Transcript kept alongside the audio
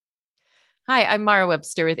Hi, I'm Mara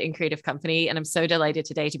Webster with In Creative Company, and I'm so delighted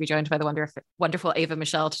today to be joined by the wonderful Ava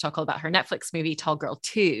Michelle to talk all about her Netflix movie, Tall Girl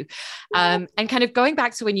 2. And kind of going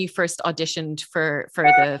back to when you first auditioned for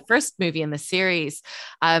the first movie in the series,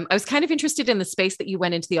 I was kind of interested in the space that you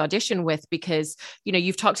went into the audition with because,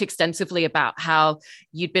 you've talked extensively about how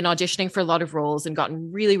you'd been auditioning for a lot of roles and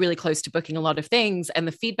gotten really, really close to booking a lot of things. And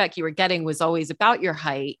the feedback you were getting was always about your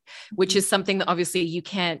height, which is something that obviously you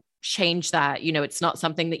can't change that. It's not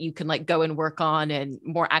something that you can like go and work on, and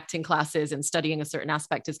more acting classes and studying a certain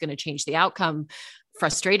aspect is going to change the outcome,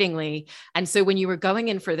 frustratingly. And so when you were going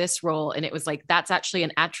in for this role and it was like that's actually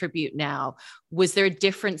an attribute now, was there a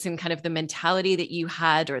difference in kind of the mentality that you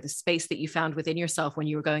had or the space that you found within yourself when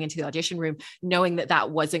you were going into the audition room, knowing that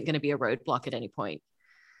that wasn't going to be a roadblock at any point?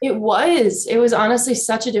 It was honestly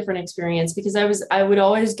such a different experience because I would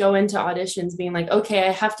always go into auditions being like, okay,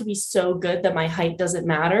 I have to be so good that my height doesn't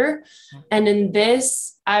matter. And in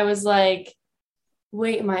this, I was like,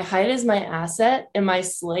 wait, my height is my asset. In my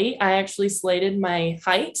slate, I actually slated my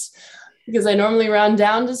height because I normally round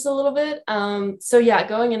down just a little bit. So yeah,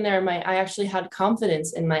 going in there, I actually had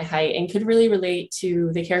confidence in my height and could really relate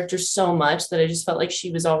to the character so much that I just felt like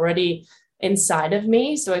she was already inside of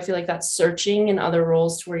me. So I feel like that's searching in other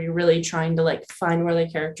roles to where you're really trying to like find where the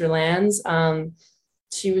character lands.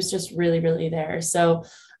 She was just really, really there. So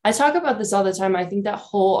I talk about this all the time. I think that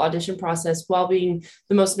whole audition process, while being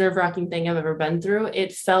the most nerve-wracking thing I've ever been through,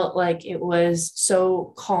 it felt like it was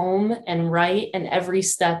so calm and right. And every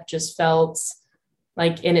step just felt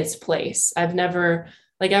like in its place. I've never,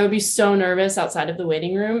 like, I would be so nervous outside of the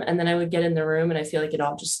waiting room, and then I would get in the room and I feel like it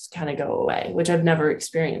all just kind of go away, which I've never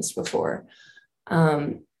experienced before.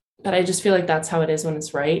 But I just feel like that's how it is when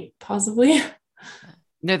it's right, possibly.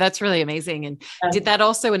 No, that's really amazing. And did that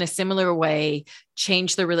also, in a similar way,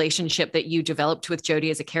 change the relationship that you developed with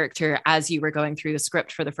Jodi as a character as you were going through the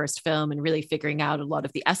script for the first film and really figuring out a lot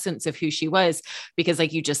of the essence of who she was? Because,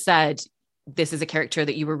 like you just said, this is a character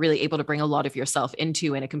that you were really able to bring a lot of yourself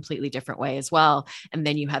into in a completely different way as well. And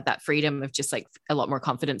then you had that freedom of just like a lot more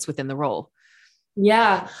confidence within the role.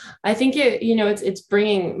 Yeah, I think it's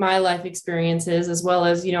bringing my life experiences as well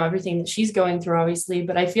as, everything that she's going through, obviously.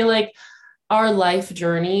 But I feel like our life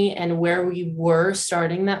journey and where we were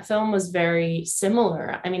starting that film was very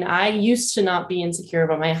similar. I mean, I used to not be insecure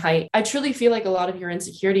about my height. I truly feel like a lot of your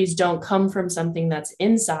insecurities don't come from something that's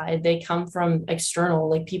inside. They come from external,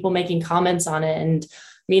 like people making comments on it and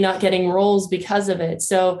me not getting roles because of it.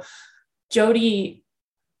 So Jodi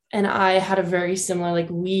and I had a very similar, like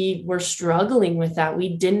we were struggling with that.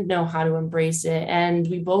 We didn't know how to embrace it. And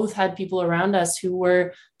we both had people around us who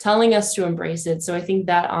were telling us to embrace it. So I think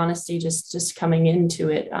that honesty, just coming into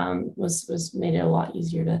it, was made it a lot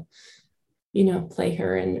easier to, play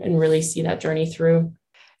her and really see that journey through.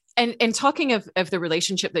 And talking of the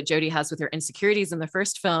relationship that Jodi has with her insecurities in the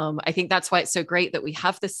first film, I think that's why it's so great that we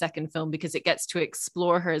have the second film, because it gets to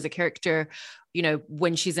explore her as a character,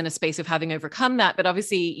 when she's in a space of having overcome that. But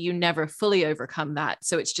obviously you never fully overcome that.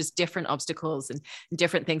 So it's just different obstacles and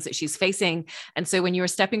different things that she's facing. And so when you were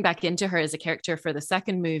stepping back into her as a character for the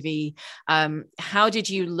second movie, how did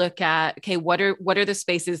you look at, okay, what are the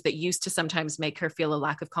spaces that used to sometimes make her feel a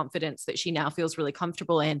lack of confidence that she now feels really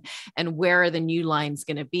comfortable in? And where are the new lines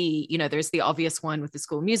going to be? There's the obvious one with the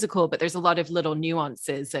School Musical, but there's a lot of little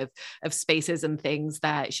nuances of spaces and things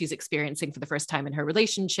that she's experiencing for the first time in her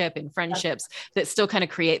relationship, in friendships, that still kind of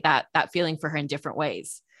create that feeling for her in different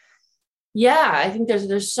ways. Yeah, I think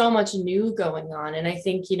there's so much new going on. And I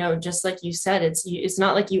think, just like you said, it's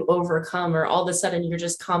not like you overcome or all of a sudden you're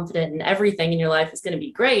just confident and everything in your life is going to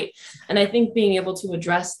be great. And I think being able to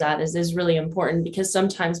address that is really important, because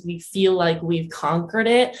sometimes we feel like we've conquered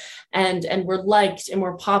it and we're liked and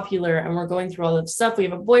we're popular and we're going through all of stuff. We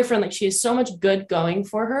have a boyfriend, like she has so much good going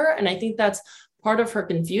for her. And I think that's part of her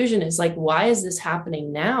confusion, is like, why is this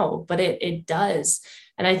happening now? But it does.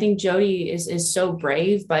 And I think Jodi is so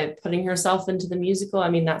brave by putting herself into the musical. I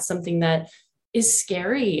mean, that's something that is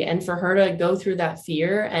scary. And for her to go through that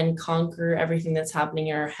fear and conquer everything that's happening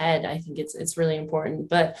in her head, I think it's really important.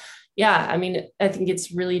 But yeah, I mean, I think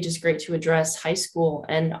it's really just great to address high school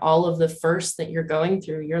and all of the firsts that you're going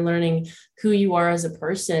through. You're learning who you are as a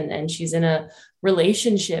person, and she's in a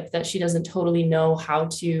relationship that she doesn't totally know how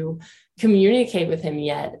to communicate with him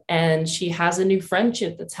yet. And she has a new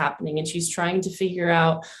friendship that's happening, and she's trying to figure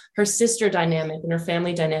out her sister dynamic and her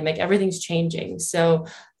family dynamic. Everything's changing. So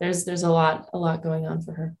there's a lot going on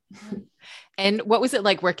for her. And what was it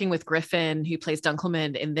like working with Griffin, who plays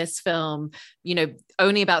Dunkelman in this film? You know,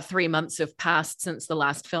 only about 3 months have passed since the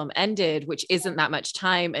last film ended, which isn't that much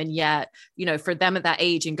time. And yet, you know, for them at that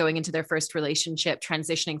age and going into their first relationship,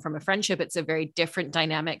 transitioning from a friendship, it's a very different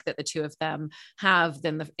dynamic that the two of them have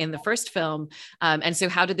than in the first film. And so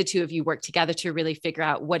how did the two of you work together to really figure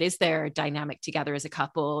out what is their dynamic together as a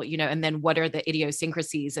couple, you know, and then what are the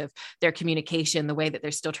idiosyncrasies of their communication, the way that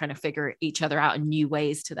they're still trying to figure each other out in new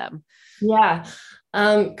ways to them? Yeah.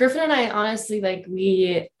 Griffin and I honestly, like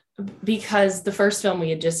because the first film we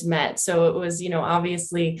had just met. So it was, you know,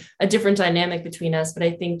 obviously a different dynamic between us. But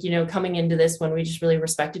I think, you know, coming into this one, we just really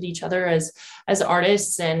respected each other as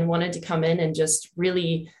artists and wanted to come in and just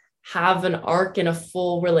really have an arc and a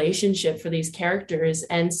full relationship for these characters.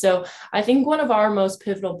 And so I think one of our most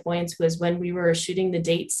pivotal points was when we were shooting the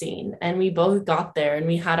date scene and we both got there and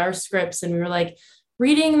we had our scripts and we were like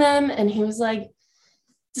reading them. And he was like,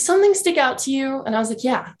 does something stick out to you? And I was like,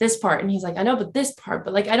 yeah, this part. And he's like, I know, but this part,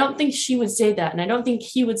 but like, I don't think she would say that. And I don't think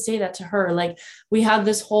he would say that to her. Like we had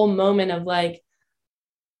this whole moment of like,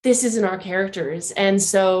 this isn't our characters. And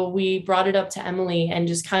so we brought it up to Emily and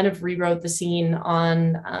just kind of rewrote the scene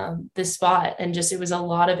on this spot. And just, it was a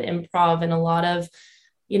lot of improv and a lot of,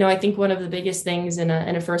 you know, I think one of the biggest things in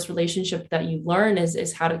a first relationship that you learn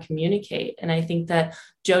is how to communicate. And I think that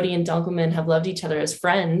Jodi and Dunkelman have loved each other as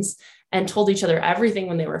friends and told each other everything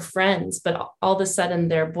when they were friends, but all of a sudden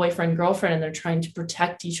they're boyfriend, girlfriend, and they're trying to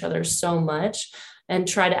protect each other so much and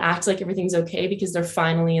try to act like everything's okay because they're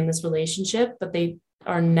finally in this relationship, but they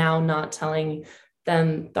are now not telling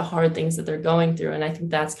them the hard things that they're going through. And I think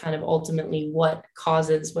that's kind of ultimately what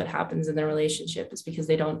causes what happens in their relationship is because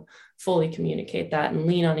they don't fully communicate that and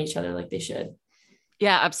lean on each other like they should.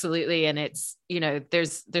 Yeah, absolutely. And it's, you know,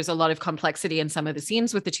 there's a lot of complexity in some of the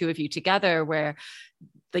scenes with the two of you together where,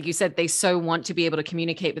 like you said, they so want to be able to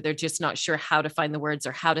communicate, but they're just not sure how to find the words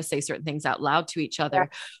or how to say certain things out loud to each other.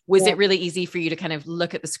 Yeah. Was it really easy for you to kind of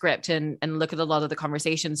look at the script and look at a lot of the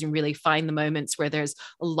conversations and really find the moments where there's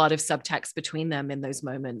a lot of subtext between them in those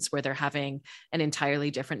moments where they're having an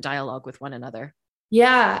entirely different dialogue with one another?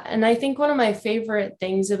 Yeah. And I think one of my favorite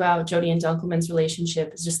things about Jodi and Dunkelman's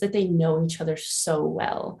relationship is just that they know each other so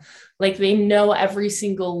well. Like they know every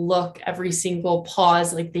single look, every single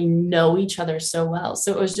pause, like they know each other so well.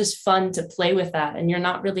 So it was just fun to play with that. And you're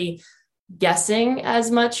not really guessing as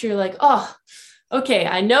much. You're like, oh, okay,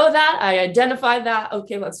 I know that. I identified that.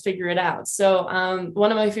 Okay, let's figure it out. So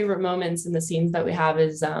one of my favorite moments in the scenes that we have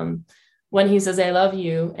is when he says, I love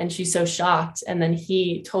you. And she's so shocked. And then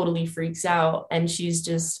he totally freaks out. And she's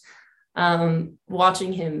just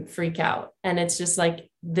watching him freak out. And it's just like,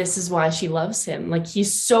 this is why she loves him. Like,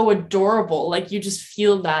 he's so adorable. Like, you just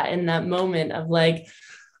feel that in that moment of like,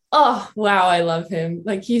 oh, wow, I love him.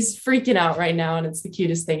 Like, he's freaking out right now. And it's the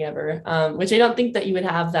cutest thing ever, which I don't think that you would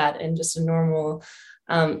have that in just a normal,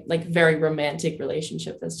 like very romantic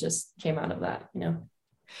relationship that's just came out of that, you know?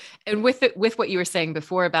 And with what you were saying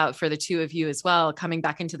before about for the two of you as well, coming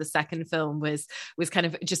back into the second film was kind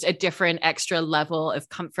of just a different extra level of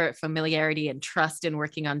comfort, familiarity, and trust in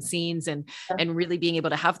working on scenes and really being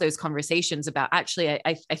able to have those conversations about actually,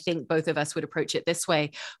 I think both of us would approach it this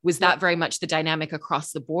way. Was that very much the dynamic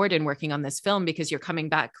across the board in working on this film? Because you're coming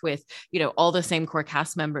back with, you know, all the same core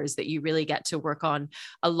cast members that you really get to work on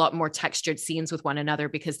a lot more textured scenes with one another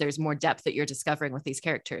because there's more depth that you're discovering with these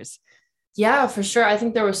characters. Yeah, for sure. I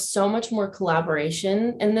think there was so much more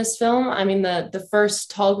collaboration in this film. I mean, the first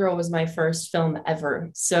Tall Girl was my first film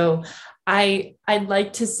ever. So I'd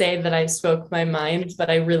like to say that I spoke my mind, but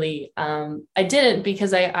I really, I didn't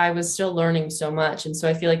because I was still learning so much. And so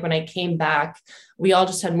I feel like when I came back, we all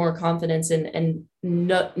just had more confidence and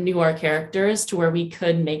knew our characters to where we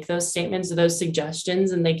could make those statements or those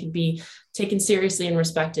suggestions and they could be taken seriously and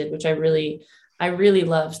respected, which I really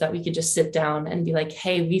loved that we could just sit down and be like,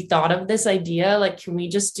 hey, we thought of this idea. Like, can we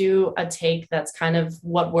just do a take that's kind of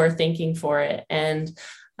what we're thinking for it? And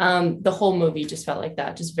the whole movie just felt like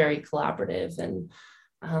that, just very collaborative. And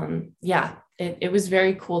yeah, it was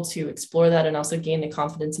very cool to explore that and also gain the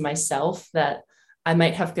confidence in myself that I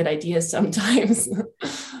might have good ideas sometimes.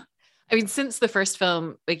 I mean, since the first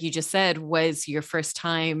film, like you just said, was your first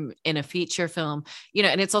time in a feature film, you know,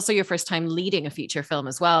 and it's also your first time leading a feature film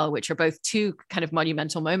as well, which are both two kind of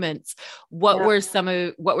monumental moments. What were some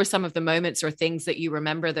of the moments or things that you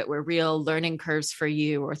remember that were real learning curves for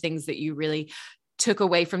you, or things that you really took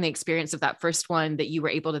away from the experience of that first one that you were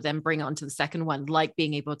able to then bring on to the second one, like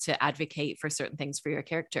being able to advocate for certain things for your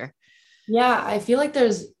character? Yeah, I feel like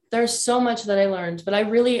there's so much that I learned, but I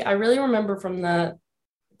really remember from the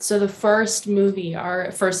first movie,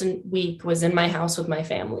 our first week was in my house with my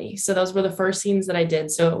family. So those were the first scenes that I did.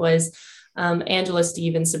 So it was Angela,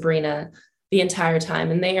 Steve, and Sabrina the entire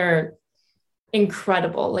time. And they are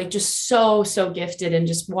incredible, like just so gifted. And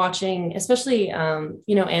just watching, especially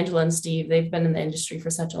Angela and Steve, they've been in the industry for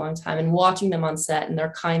such a long time, and watching them on set and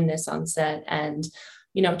their kindness on set, and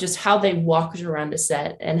just how they walk around a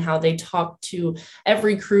set and how they talk to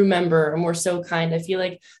every crew member, and we're so kind. I feel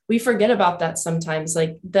like we forget about that sometimes.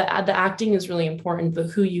 Like the acting is really important, but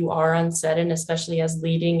who you are on set, and especially as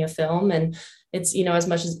leading a film, and it's as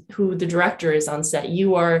much as who the director is on set,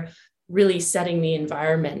 you are really setting the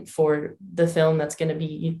environment for the film that's going to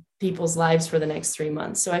be people's lives for the next 3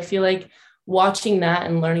 months. So I feel like watching that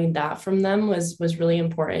and learning that from them was really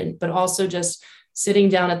important. But also just sitting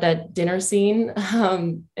down at that dinner scene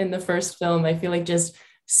in the first film, I feel like just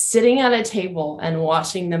sitting at a table and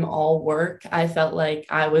watching them all work, I felt like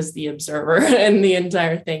I was the observer in the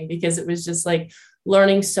entire thing, because it was just like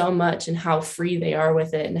learning so much, and how free they are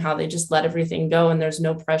with it and how they just let everything go and there's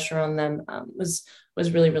no pressure on them, was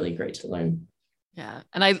really, really great to learn. Yeah.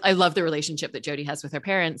 And I love the relationship that Jodi has with her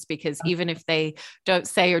parents, because even if they don't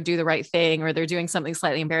say or do the right thing, or they're doing something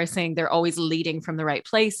slightly embarrassing, they're always leading from the right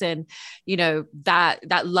place. And,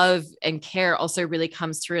 that love and care also really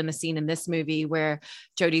comes through in the scene in this movie where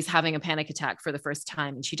Jodi's having a panic attack for the first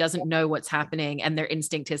time and she doesn't know what's happening. And their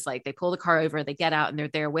instinct is like, they pull the car over, they get out, and they're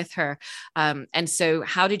there with her. And so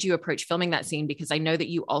how did you approach filming that scene? Because I know that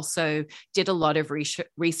you also did a lot of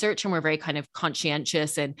research and were very kind of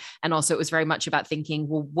conscientious, and also it was very much about thinking,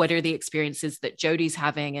 well, what are the experiences that Jodi's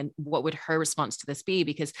having and what would her response to this be?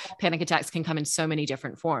 Because panic attacks can come in so many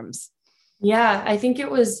different forms. Yeah, I think it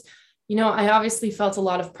was, I obviously felt a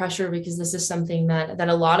lot of pressure because this is something that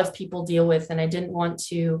a lot of people deal with. And I didn't want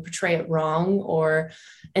to portray it wrong or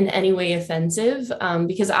in any way offensive,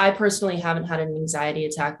 because I personally haven't had an anxiety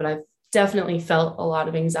attack, but I've definitely felt a lot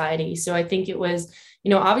of anxiety. So I think it was,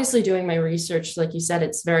 obviously doing my research, like you said,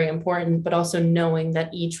 it's very important, but also knowing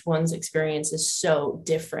that each one's experience is so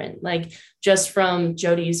different. Like just from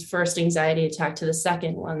Jodi's first anxiety attack to the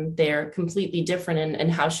second one, they're completely different in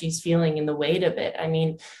how she's feeling and the weight of it. I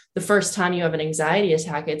mean, the first time you have an anxiety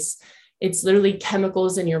attack, it's literally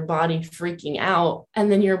chemicals in your body freaking out.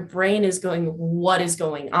 And then your brain is going, what is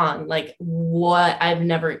going on? Like what? I've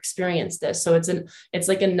never experienced this. So it's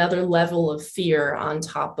like another level of fear on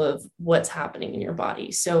top of what's happening in your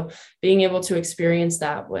body. So being able to experience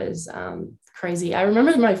that was crazy. I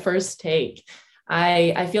remember my first take.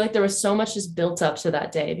 I feel like there was so much just built up to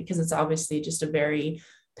that day, because it's obviously just a very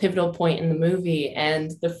pivotal point in the movie. And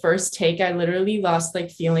the first take, I literally lost like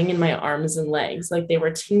feeling in my arms and legs. Like they were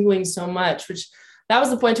tingling so much, which that was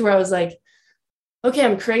the point where I was like, okay,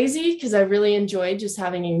 I'm crazy, because I really enjoyed just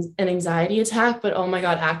having an anxiety attack, but oh my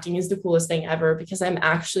God, acting is the coolest thing ever, because I'm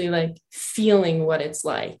actually like feeling what it's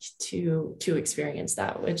like to experience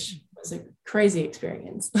that, which was a crazy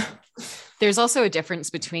experience. There's also a difference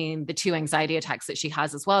between the two anxiety attacks that she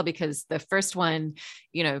has as well, because the first one,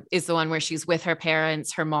 is the one where she's with her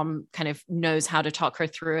parents. Her mom kind of knows how to talk her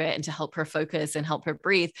through it and to help her focus and help her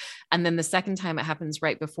breathe. And then the second time it happens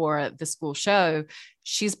right before the school show,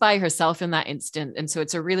 she's by herself in that instant. And so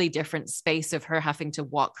it's a really different space of her having to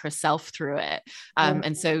walk herself through it.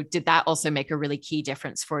 And so did that also make a really key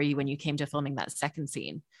difference for you when you came to filming that second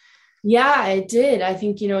scene? Yeah, it did. I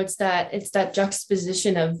think, it's that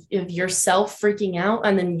juxtaposition of yourself freaking out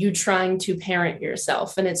and then you trying to parent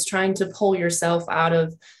yourself, and it's trying to pull yourself out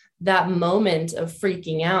of that moment of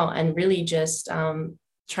freaking out and really just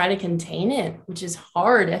try to contain it, which is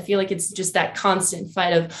hard. I feel like it's just that constant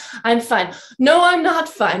fight of, I'm fine. No, I'm not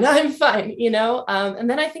fine. I'm fine, And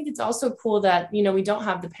then I think it's also cool that, we don't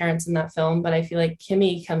have the parents in that film, but I feel like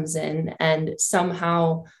Kimmy comes in and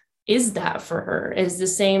somehow is that for her, is the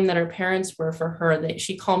same that her parents were for her, that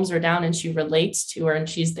she calms her down and she relates to her and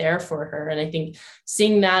she's there for her. And I think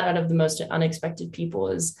seeing that out of the most unexpected people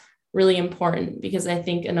is really important, because I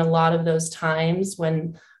think in a lot of those times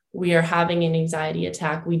when we are having an anxiety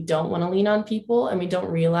attack, we don't want to lean on people, and we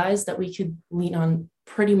don't realize that we could lean on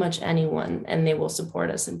pretty much anyone and they will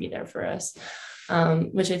support us and be there for us.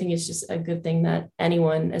 Which I think is just a good thing that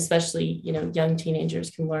anyone, especially, young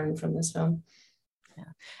teenagers, can learn from this film. Yeah.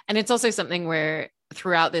 And it's also something where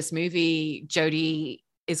throughout this movie, Jodi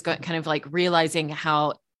is kind of like realizing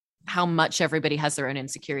how much everybody has their own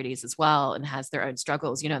insecurities as well and has their own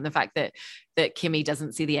struggles, and the fact that Kimmy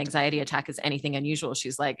doesn't see the anxiety attack as anything unusual.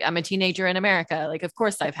 She's like, I'm a teenager in America. Like, of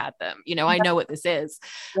course I've had them, I know what this is.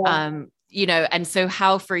 Yeah. And so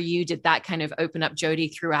how for you did that kind of open up Jodi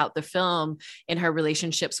throughout the film in her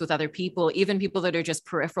relationships with other people, even people that are just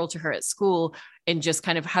peripheral to her at school, and just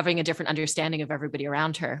kind of having a different understanding of everybody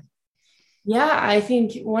around her? Yeah, I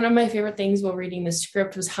think one of my favorite things while reading the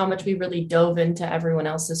script was how much we really dove into everyone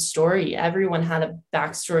else's story. Everyone had a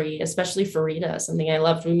backstory, especially for Rita, something I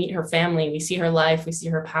loved. We meet her family, we see her life, we see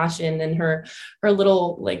her passion and her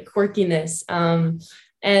little like quirkiness.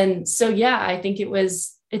 And so yeah, I think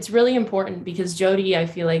it's really important because Jodi, I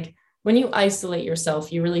feel like when you isolate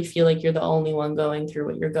yourself, you really feel like you're the only one going through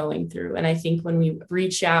what you're going through. And I think when we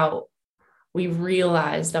reach out, we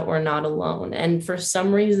realize that we're not alone. And for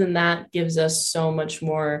some reason, that gives us so much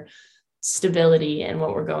more stability in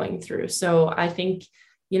what we're going through. So I think,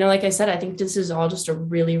 like I said, I think this is all just a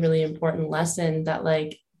really, really important lesson that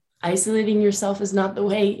like isolating yourself is not the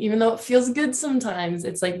way, even though it feels good sometimes.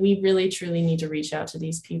 It's like we really, truly need to reach out to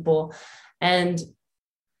these people. And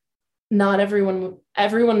not everyone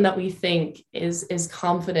that we think is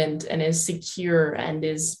confident and is secure and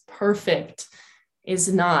is perfect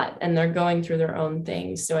is not, and they're going through their own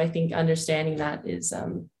things. So I think understanding that is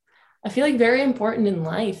I feel like very important in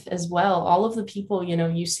life as well. All of the people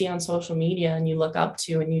you see on social media and you look up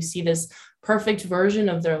to and you see this perfect version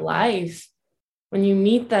of their life, when you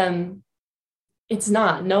meet them, it's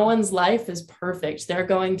not. No one's life is perfect. They're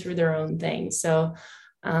going through their own thing. So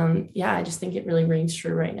yeah, I just think it really rings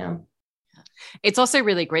true right now. It's also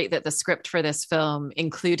really great that the script for this film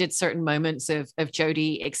included certain moments of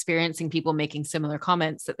Jodi experiencing people making similar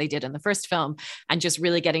comments that they did in the first film, and just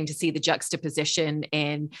really getting to see the juxtaposition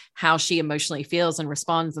in how she emotionally feels and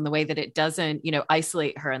responds in the way that it doesn't,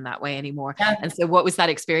 isolate her in that way anymore. Yeah. And so what was that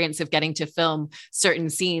experience of getting to film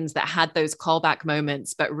certain scenes that had those callback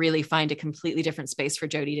moments, but really find a completely different space for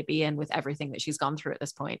Jodi to be in with everything that she's gone through at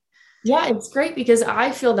this point? Yeah, it's great because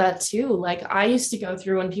I feel that too. Like I used to go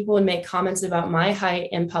through when people would make comments about my height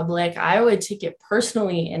in public, I would take it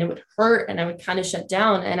personally and it would hurt and I would kind of shut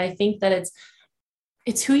down. And I think that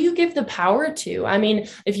it's who you give the power to. I mean,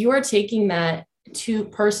 if you are taking that too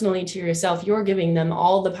personally to yourself, you're giving them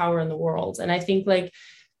all the power in the world. And I think like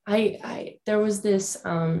I there was this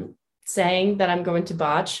saying that I'm going to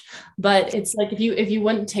botch, but it's like if you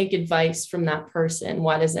wouldn't take advice from that person,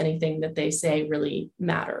 why does anything that they say really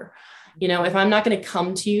matter? If I'm not going to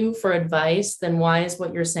come to you for advice, then why is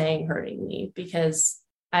what you're saying hurting me? Because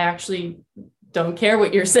I actually don't care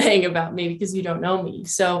what you're saying about me because you don't know me.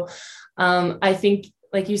 So I think,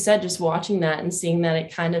 like you said, just watching that and seeing that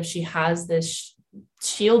it kind of, she has this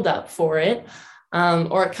shield up for it,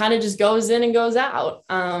 or it kind of just goes in and goes out,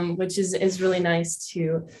 which is really nice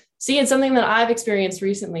to see. And something that I've experienced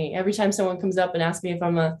recently, every time someone comes up and asks me if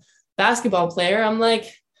I'm a basketball player, I'm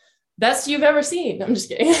like, best you've ever seen. I'm just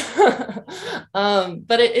kidding.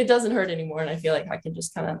 But it doesn't hurt anymore. And I feel like I can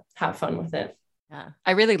just kind of have fun with it. Yeah,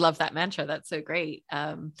 I really love that mantra. That's so great.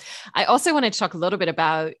 I also wanted to talk a little bit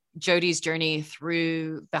about Jodi's journey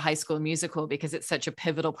through the High School Musical, because it's such a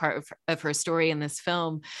pivotal part of her story in this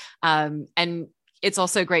film. And it's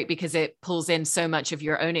also great because it pulls in so much of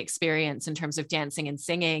your own experience in terms of dancing and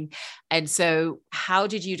singing. And so how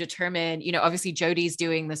did you determine, obviously Jodi's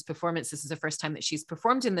doing this performance. This is the first time that she's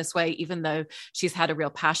performed in this way, even though she's had a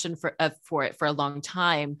real passion for it for a long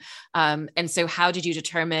time. And so how did you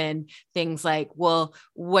determine things like, well,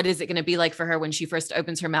 what is it going to be like for her when she first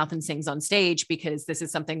opens her mouth and sings on stage? Because this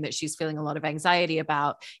is something that she's feeling a lot of anxiety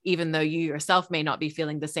about, even though you yourself may not be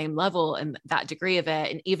feeling the same level and that degree of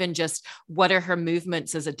it. And even just what are her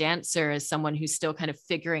movements as a dancer, as someone who's still kind of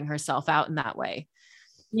figuring herself out in that way?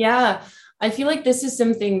 Yeah, I feel like this is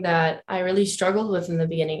something that I really struggled with in the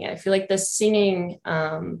beginning. I feel like the singing,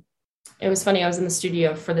 it was funny. I was in the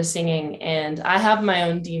studio for the singing and I have my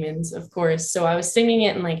own demons, of course. So I was singing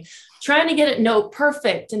it and like trying to get it note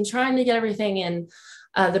perfect and trying to get everything. And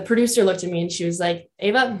the producer looked at me and she was like,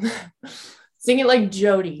 Ava, sing it like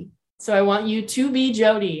Jodi. So I want you to be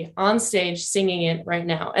Jodi on stage singing it right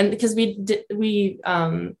now. And because we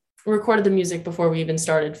recorded the music before we even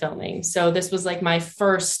started filming. So this was like my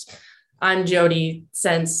first I'm Jodi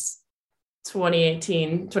since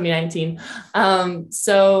 2019.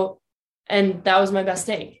 And that was my best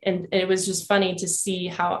take. And it was just funny to see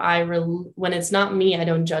how when it's not me, I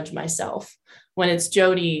don't judge myself. When it's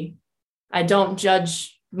Jodi, I don't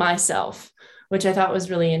judge myself, which I thought was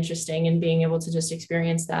really interesting, and being able to just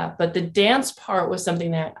experience that. But the dance part was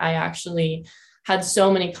something that I actually had so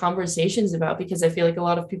many conversations about, because I feel like a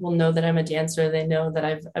lot of people know that I'm a dancer. They know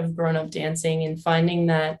that I've grown up dancing, and finding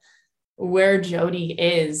that where Jodi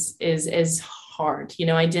is hard.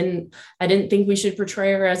 I didn't think we should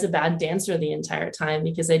portray her as a bad dancer the entire time,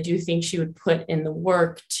 because I do think she would put in the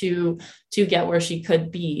work to get where she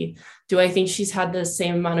could be. Do I think she's had the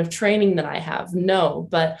same amount of training that I have? No,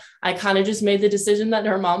 but I kind of just made the decision that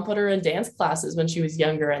her mom put her in dance classes when she was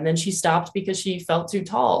younger, and then she stopped because she felt too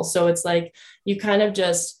tall. So it's like, you kind of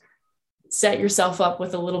just, set yourself up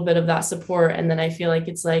with a little bit of that support. And then I feel like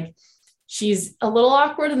it's like, she's a little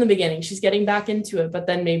awkward in the beginning. She's getting back into it, but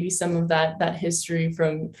then maybe some of that history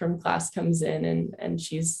from class comes in, and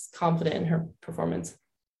she's confident in her performance.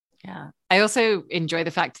 Yeah. I also enjoy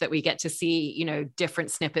the fact that we get to see, you know,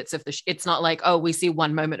 different snippets of it's not like, oh, we see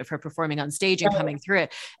one moment of her performing on stage and coming through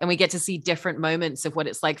it. And we get to see different moments of what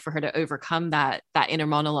it's like for her to overcome that inner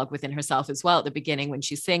monologue within herself as well. At the beginning, when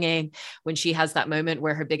she's singing, when she has that moment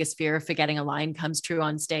where her biggest fear of forgetting a line comes true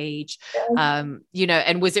on stage, you know,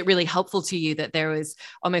 and was it really helpful to you that there was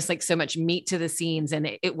almost like so much meat to the scenes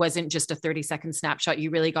and it wasn't just a 30-second snapshot? You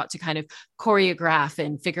really got to kind of choreograph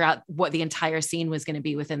and figure out what the entire scene was going to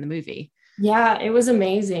be within the movie. Yeah, it was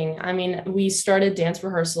amazing. I mean, we started dance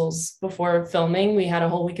rehearsals before filming. We had a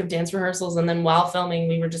whole week of dance rehearsals. And then while filming,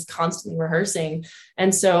 we were just constantly rehearsing.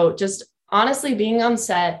 And so just honestly being on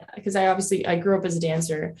set, because I grew up as a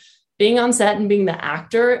dancer, being on set and being the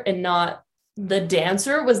actor and not the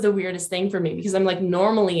dancer was the weirdest thing for me, because I'm like,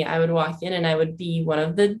 normally I would walk in and I would be one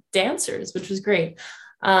of the dancers, which was great.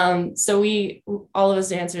 So all of us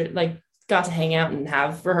dancers like got to hang out and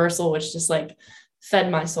have rehearsal, which just like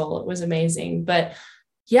fed my soul. It was amazing. But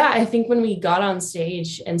yeah, I think when we got on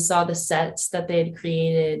stage and saw the sets that they had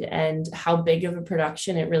created and how big of a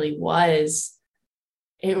production it really was,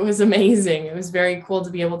 it was amazing. It was very cool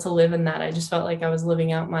to be able to live in that. I just felt like I was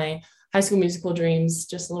living out my High School Musical dreams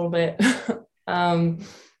just a little bit.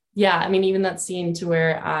 Yeah, I mean, even that scene to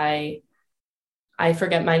where I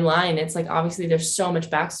forget my line. It's like, obviously there's so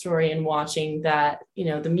much backstory in watching that, you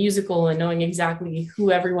know, the musical and knowing exactly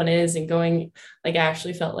who everyone is and going, like, I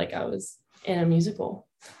actually felt like I was in a musical,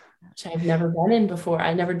 which I've never been in before.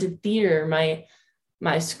 I never did theater.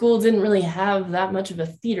 My school didn't really have that much of a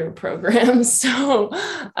theater program. So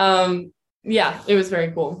yeah, it was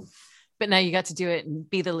very cool. But now you got to do it and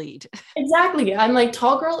be the lead. Exactly. I'm like,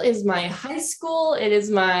 Tall Girl is my high school. It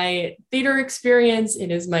is my theater experience.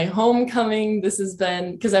 It is my homecoming. This has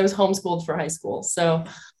been, because I was homeschooled for high school. So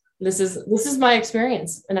this is my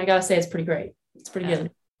experience. And I got to say, it's pretty great. It's pretty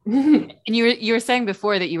good. And you were saying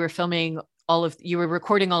before that you were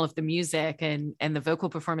recording all of the music and the vocal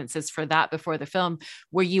performances for that before the film.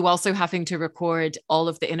 Were you also having to record all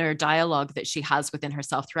of the inner dialogue that she has within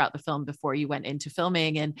herself throughout the film before you went into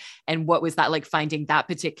filming? And what was that like, finding that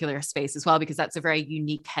particular space as well? Because that's a very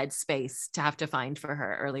unique headspace to have to find for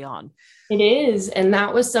her early on. It is. And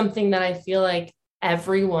that was something that I feel like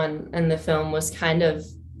everyone in the film was kind of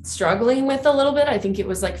struggling with a little bit. I think it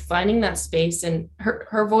was like finding that space, and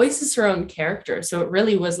her voice is her own character. So it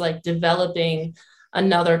really was like developing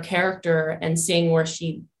another character and seeing where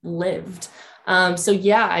she lived. So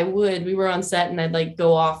yeah, we were on set and I'd like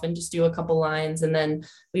go off and just do a couple lines and then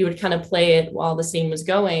we would kind of play it while the scene was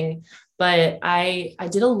going. But I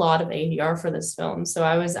did a lot of ADR for this film. So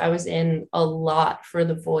I was in a lot for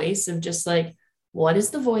the voice of just like, what is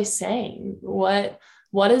the voice saying? What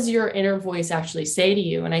does your inner voice actually say to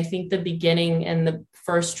you? And I think the beginning and the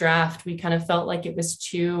first draft, we kind of felt like it was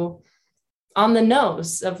too on the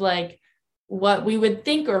nose of like what we would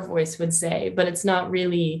think our voice would say, but it's not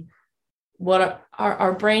really what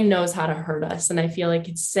our brain knows how to hurt us. And I feel like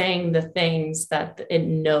it's saying the things that it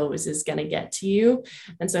knows is going to get to you.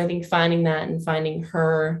 And so I think finding that and finding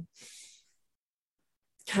her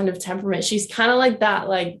kind of temperament, she's kind of like that,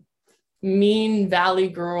 like mean valley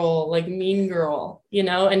girl, like mean girl, you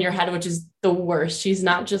know, in your head, which is the worst. She's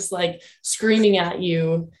not just like screaming at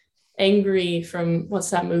you, angry from what's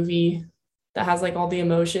that movie that has like all the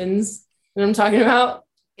emotions? You know what I'm talking about?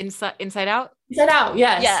 Inside Out? Inside Out,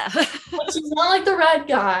 yes. Yeah. But she's not like the red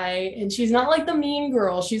guy and she's not like the mean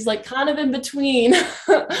girl. She's like kind of in between.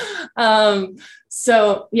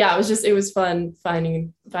 So yeah, it was fun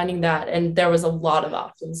finding that. And there was a lot of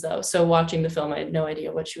options though. So watching the film, I had no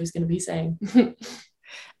idea what she was going to be saying.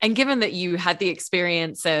 And given that you had the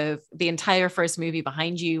experience of the entire first movie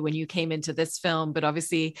behind you when you came into this film, but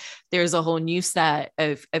obviously there's a whole new set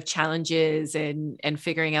of challenges and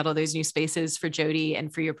figuring out all those new spaces for Jodi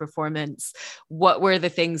and for your performance, what were the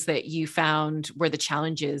things that you found were the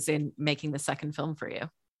challenges in making the second film for you?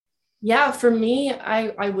 Yeah, for me,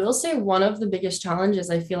 I will say one of the biggest challenges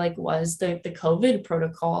I feel like was the COVID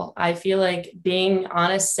protocol. I feel like being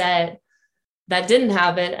on a set that didn't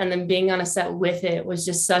have it and then being on a set with it was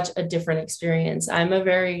just such a different experience. I'm a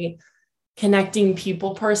very connecting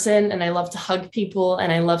people person and I love to hug people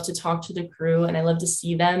and I love to talk to the crew and I love to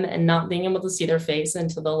see them, and not being able to see their face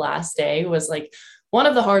until the last day was like one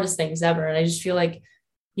of the hardest things ever. And I just feel like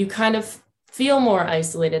you kind of feel more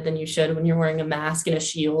isolated than you should when you're wearing a mask and a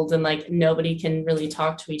shield and like nobody can really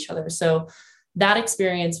talk to each other. So that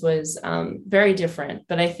experience was very different.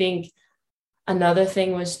 But I think another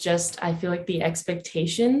thing was just, I feel like the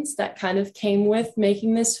expectations that kind of came with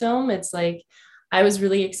making this film. It's like, I was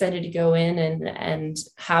really excited to go in and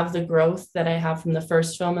have the growth that I have from the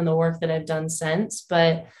first film and the work that I've done since.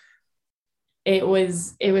 But it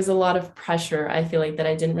was a lot of pressure, I feel like, that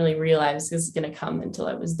I didn't really realize was going to come until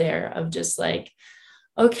I was there, of just like,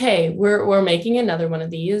 okay, we're making another one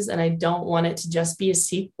of these, and I don't want it to just be a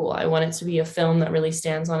sequel. I want it to be a film that really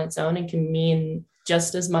stands on its own and can mean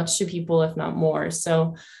just as much to people, if not more.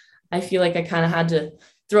 So I feel like I kind of had to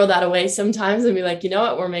throw that away sometimes and be like, you know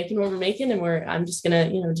what, we're making what we're making, and I'm just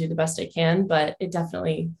gonna, do the best I can. But it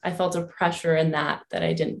definitely, I felt a pressure in that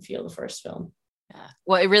I didn't feel the first film. Yeah.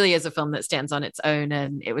 Well, it really is a film that stands on its own,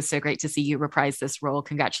 and it was so great to see you reprise this role.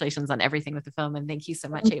 Congratulations on everything with the film, and thank you so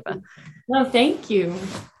much, Ava. No, thank you.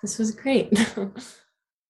 This was great.